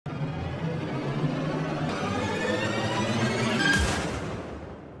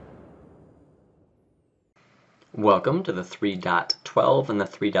Welcome to the 3.12 and the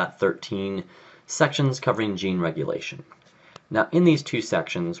 3.13 sections covering gene regulation. Now in these two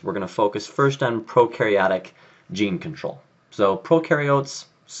sections we're going to focus first on prokaryotic gene control. So prokaryotes,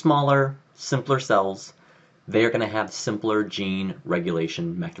 smaller, simpler cells, they are going to have simpler gene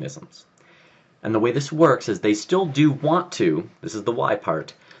regulation mechanisms. And the way this works is they still do want to, this is the Y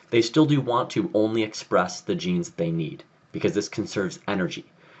part, they still do want to only express the genes that they need because this conserves energy.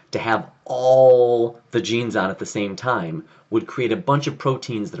 To have all the genes on at the same time would create a bunch of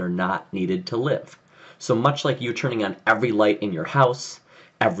proteins that are not needed to live. So much like you turning on every light in your house,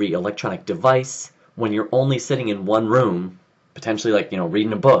 every electronic device, when you're only sitting in one room, potentially like,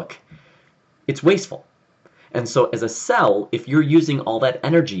 reading a book, it's wasteful. And so as a cell, if you're using all that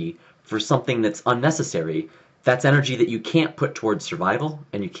energy for something that's unnecessary, that's energy that you can't put towards survival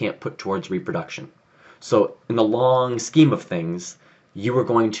and you can't put towards reproduction. So in the long scheme of things, you are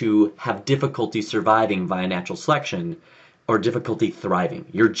going to have difficulty surviving via natural selection or difficulty thriving.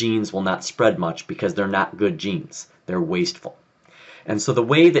 Your genes will not spread much because they're not good genes. They're wasteful. And so the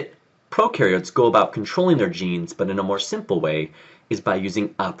way that prokaryotes go about controlling their genes, but in a more simple way, is by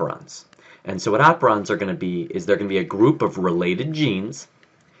using operands. And so what operands are going to be is they're going to be a group of related genes.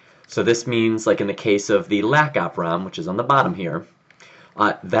 So this means, like in the case of the lac operand, which is on the bottom here,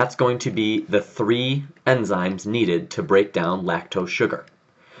 that's going to be the three enzymes needed to break down lactose sugar.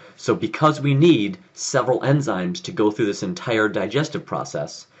 So because we need several enzymes to go through this entire digestive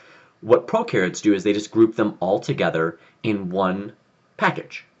process, what prokaryotes do is they just group them all together in one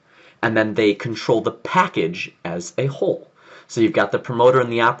package. And then they control the package as a whole. So you've got the promoter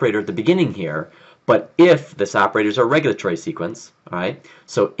and the operator at the beginning here, but if this operator is a regulatory sequence, all right,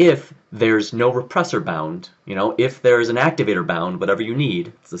 so if there's no repressor bound, if there's an activator bound, whatever you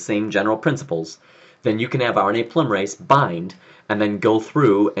need, it's the same general principles, then you can have RNA polymerase bind and then go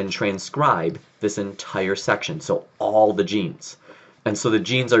through and transcribe this entire section, so all the genes. And so the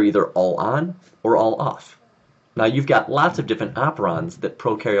genes are either all on or all off. Now you've got lots of different operands that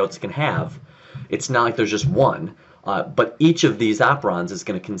prokaryotes can have. It's not like there's just one. But each of these operands is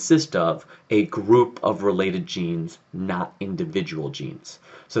going to consist of a group of related genes, not individual genes.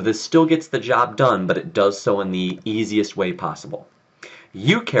 So this still gets the job done, but it does so in the easiest way possible.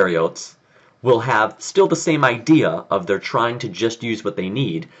 Eukaryotes will have still the same idea of they're trying to just use what they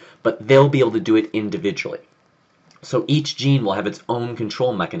need, but they'll be able to do it individually. So each gene will have its own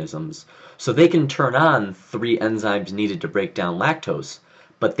control mechanisms, so they can turn on three enzymes needed to break down lactose,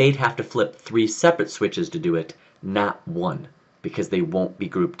 but they'd have to flip three separate switches to do it, not one, because they won't be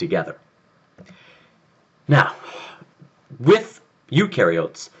grouped together. Now, with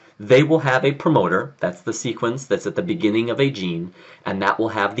eukaryotes, they will have a promoter, that's the sequence that's at the beginning of a gene, and that will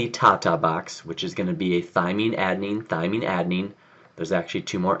have the TATA box, which is going to be a thymine, adenine, thymine, adenine. There's actually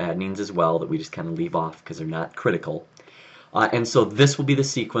two more adenines as well that we just kind of leave off because they're not critical. And so this will be the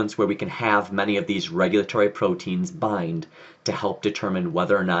sequence where we can have many of these regulatory proteins bind to help determine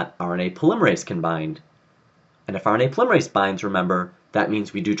whether or not RNA polymerase can bind. And if RNA polymerase binds, remember, that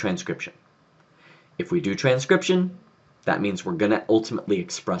means we do transcription. If we do transcription, that means we're going to ultimately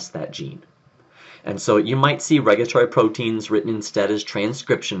express that gene. And so you might see regulatory proteins written instead as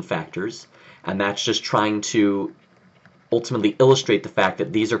transcription factors, and that's just trying to ultimately illustrate the fact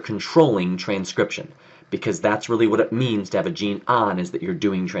that these are controlling transcription, because that's really what it means to have a gene on, is that you're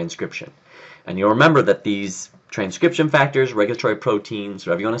doing transcription. And you'll remember that these transcription factors, regulatory proteins,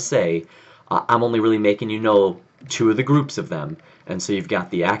 whatever you want to say, I'm only really making you know two of the groups of them. And so you've got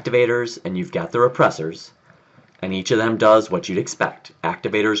the activators and you've got the repressors. And each of them does what you'd expect.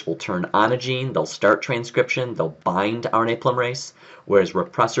 Activators will turn on a gene, they'll start transcription, they'll bind RNA polymerase, whereas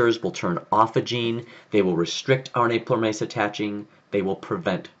repressors will turn off a gene, they will restrict RNA polymerase attaching, they will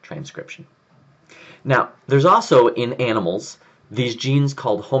prevent transcription. Now, there's also in animals these genes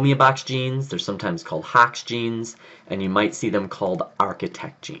called Homeobox genes, they're sometimes called Hox genes, and you might see them called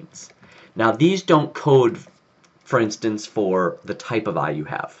architect genes. Now these don't code, for instance, for the type of eye you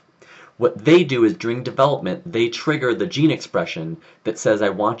have. What they do is during development, they trigger the gene expression that says I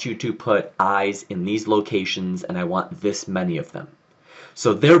want you to put eyes in these locations and I want this many of them.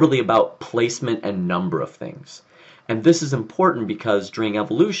 So they're really about placement and number of things. And this is important because during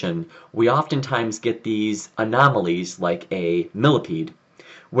evolution, we oftentimes get these anomalies like a millipede,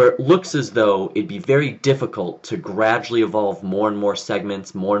 where it looks as though it'd be very difficult to gradually evolve more and more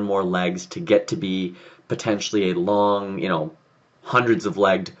segments, more and more legs to get to be potentially a long, hundreds of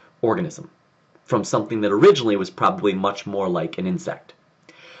legged organism from something that originally was probably much more like an insect.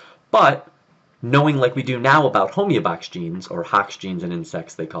 But knowing like we do now about homeobox genes, or Hox genes in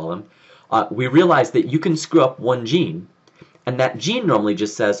insects they call them, we realize that you can screw up one gene, and that gene normally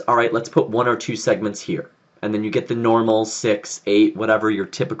just says, all right, let's put one or two segments here. and then you get the normal 6, 8, whatever your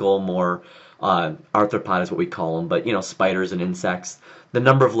typical more arthropod is what we call them, but spiders and insects, the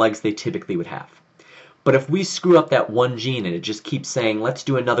number of legs they typically would have. But if we screw up that one gene and it just keeps saying, let's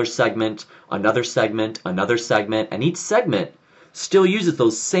do another segment, another segment, another segment, and each segment still uses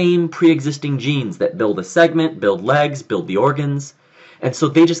those same pre-existing genes that build a segment, build legs, build the organs, and so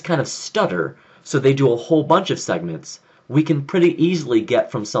they just kind of stutter, so they do a whole bunch of segments, we can pretty easily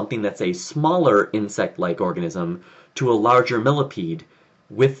get from something that's a smaller insect-like organism to a larger millipede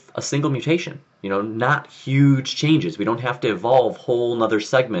with a single mutation. Not huge changes. We don't have to evolve whole nother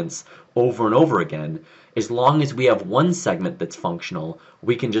segments over and over again. As long as we have one segment that's functional,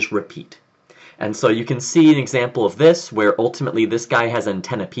 we can just repeat. And so you can see an example of this where ultimately this guy has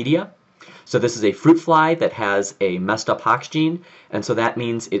antennapedia. So this is a fruit fly that has a messed up Hox gene, and so that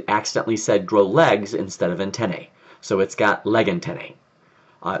means it accidentally said grow legs instead of antennae. So it's got leg antennae.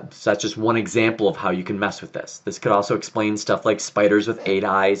 So that's just one example of how you can mess with this. This could also explain stuff like spiders with 8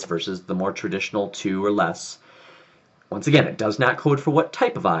 eyes versus the more traditional 2 or less. Once again, it does not code for what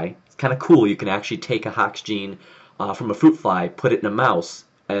type of eye. It's kind of cool. You can actually take a Hox gene from a fruit fly, put it in a mouse,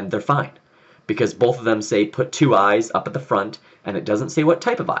 and they're fine. Because both of them say put 2 eyes up at the front, and it doesn't say what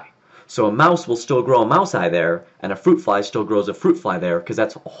type of eye. So a mouse will still grow a mouse eye there, and a fruit fly still grows a fruit fly there, because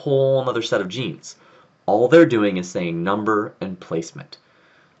that's a whole other set of genes. All they're doing is saying number and placement.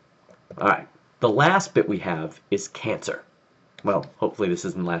 Alright, the last bit we have is cancer. Well, hopefully this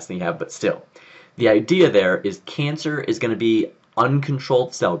isn't the last thing you have, but still. The idea there is cancer is going to be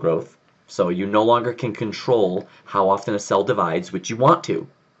uncontrolled cell growth, so you no longer can control how often a cell divides, which you want to.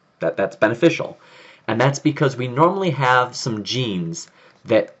 That's beneficial. And that's because we normally have some genes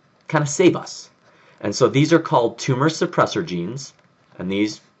that kind of save us. And so these are called tumor suppressor genes, and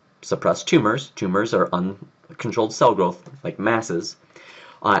these suppress tumors. Tumors are uncontrolled cell growth, like masses.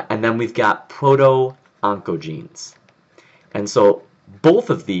 And then we've got proto-oncogenes. And so both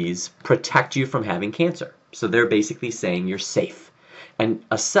of these protect you from having cancer. So they're basically saying you're safe. And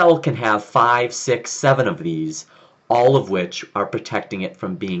a cell can have 5, 6, 7 of these, all of which are protecting it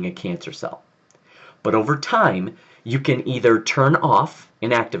from being a cancer cell. But over time, you can either turn off,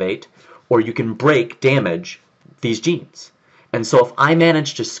 inactivate, or you can break, damage these genes. And so if I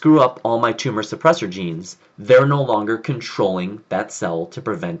manage to screw up all my tumor suppressor genes, they're no longer controlling that cell to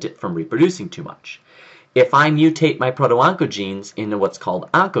prevent it from reproducing too much. If I mutate my proto-oncogenes into what's called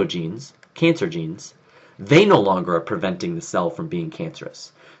oncogenes, cancer genes, they no longer are preventing the cell from being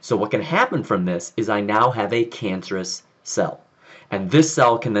cancerous. So what can happen from this is I now have a cancerous cell. And this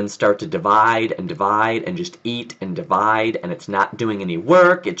cell can then start to divide and just eat and divide, and it's not doing any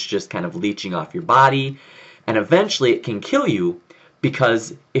work, it's just kind of leeching off your body. And eventually it can kill you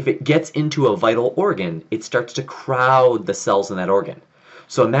because if it gets into a vital organ, it starts to crowd the cells in that organ.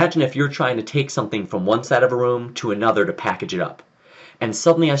 So imagine if you're trying to take something from one side of a room to another to package it up. And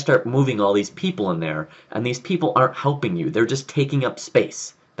suddenly I start moving all these people in there, and these people aren't helping you. They're just taking up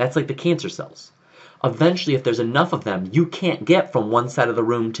space. That's like the cancer cells. Eventually, if there's enough of them, you can't get from one side of the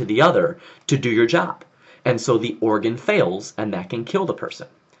room to the other to do your job. And so the organ fails, and that can kill the person.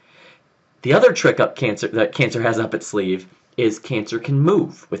 The other trick that cancer has up its sleeve is cancer can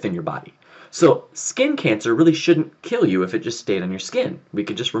move within your body. So skin cancer really shouldn't kill you if it just stayed on your skin. We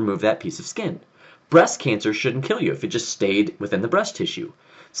could just remove that piece of skin. Breast cancer shouldn't kill you if it just stayed within the breast tissue.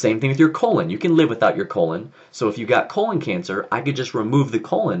 Same thing with your colon. You can live without your colon. So if you got colon cancer, I could just remove the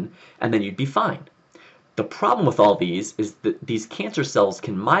colon and then you'd be fine. The problem with all these is that these cancer cells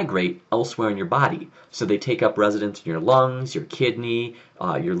can migrate elsewhere in your body. So they take up residence in your lungs, your kidney,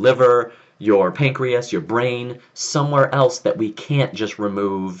 your liver, your pancreas, your brain, somewhere else that we can't just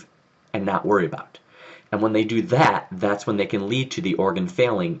remove and not worry about. And when they do that, that's when they can lead to the organ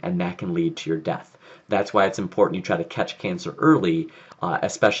failing, and that can lead to your death. That's why it's important you try to catch cancer early,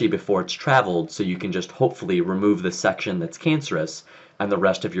 especially before it's traveled, so you can just hopefully remove the section that's cancerous and the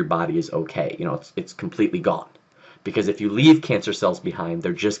rest of your body is okay. It's completely gone. Because if you leave cancer cells behind,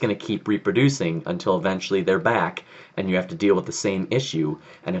 they're just going to keep reproducing until eventually they're back and you have to deal with the same issue.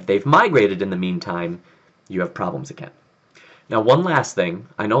 And if they've migrated in the meantime, you have problems again. Now, one last thing.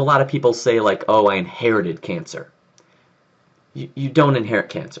 I know a lot of people say like, oh, I inherited cancer. You don't inherit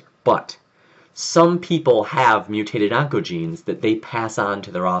cancer, but some people have mutated oncogenes that they pass on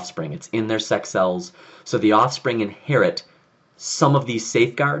to their offspring. It's in their sex cells, so the offspring inherit some of these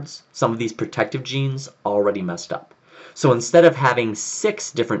safeguards, some of these protective genes already messed up. So instead of having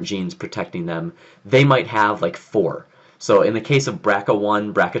 6 different genes protecting them, they might have like 4. So in the case of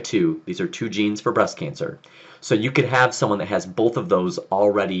BRCA1, BRCA2, these are 2 genes for breast cancer. So you could have someone that has both of those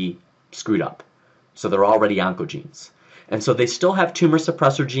already screwed up. So they're already oncogenes. And so they still have tumor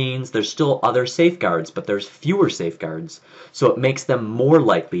suppressor genes, there's still other safeguards, but there's fewer safeguards. So it makes them more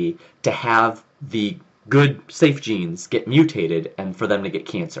likely to have the good, safe genes get mutated and for them to get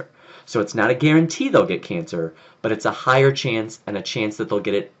cancer. So it's not a guarantee they'll get cancer, but it's a higher chance and a chance that they'll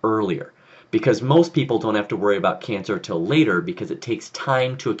get it earlier. Because most people don't have to worry about cancer till later because it takes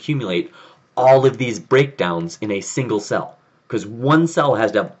time to accumulate all of these breakdowns in a single cell. Because one cell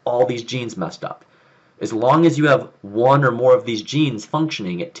has to have all these genes messed up. As long as you have one or more of these genes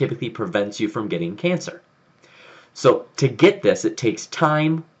functioning, it typically prevents you from getting cancer. So to get this, it takes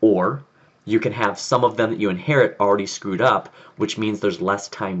time, or you can have some of them that you inherit already screwed up, which means there's less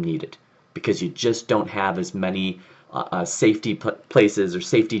time needed because you just don't have as many safety places or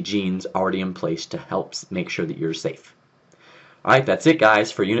safety genes already in place to help make sure that you're safe. All right, that's it,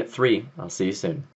 guys, for Unit 3. I'll see you soon.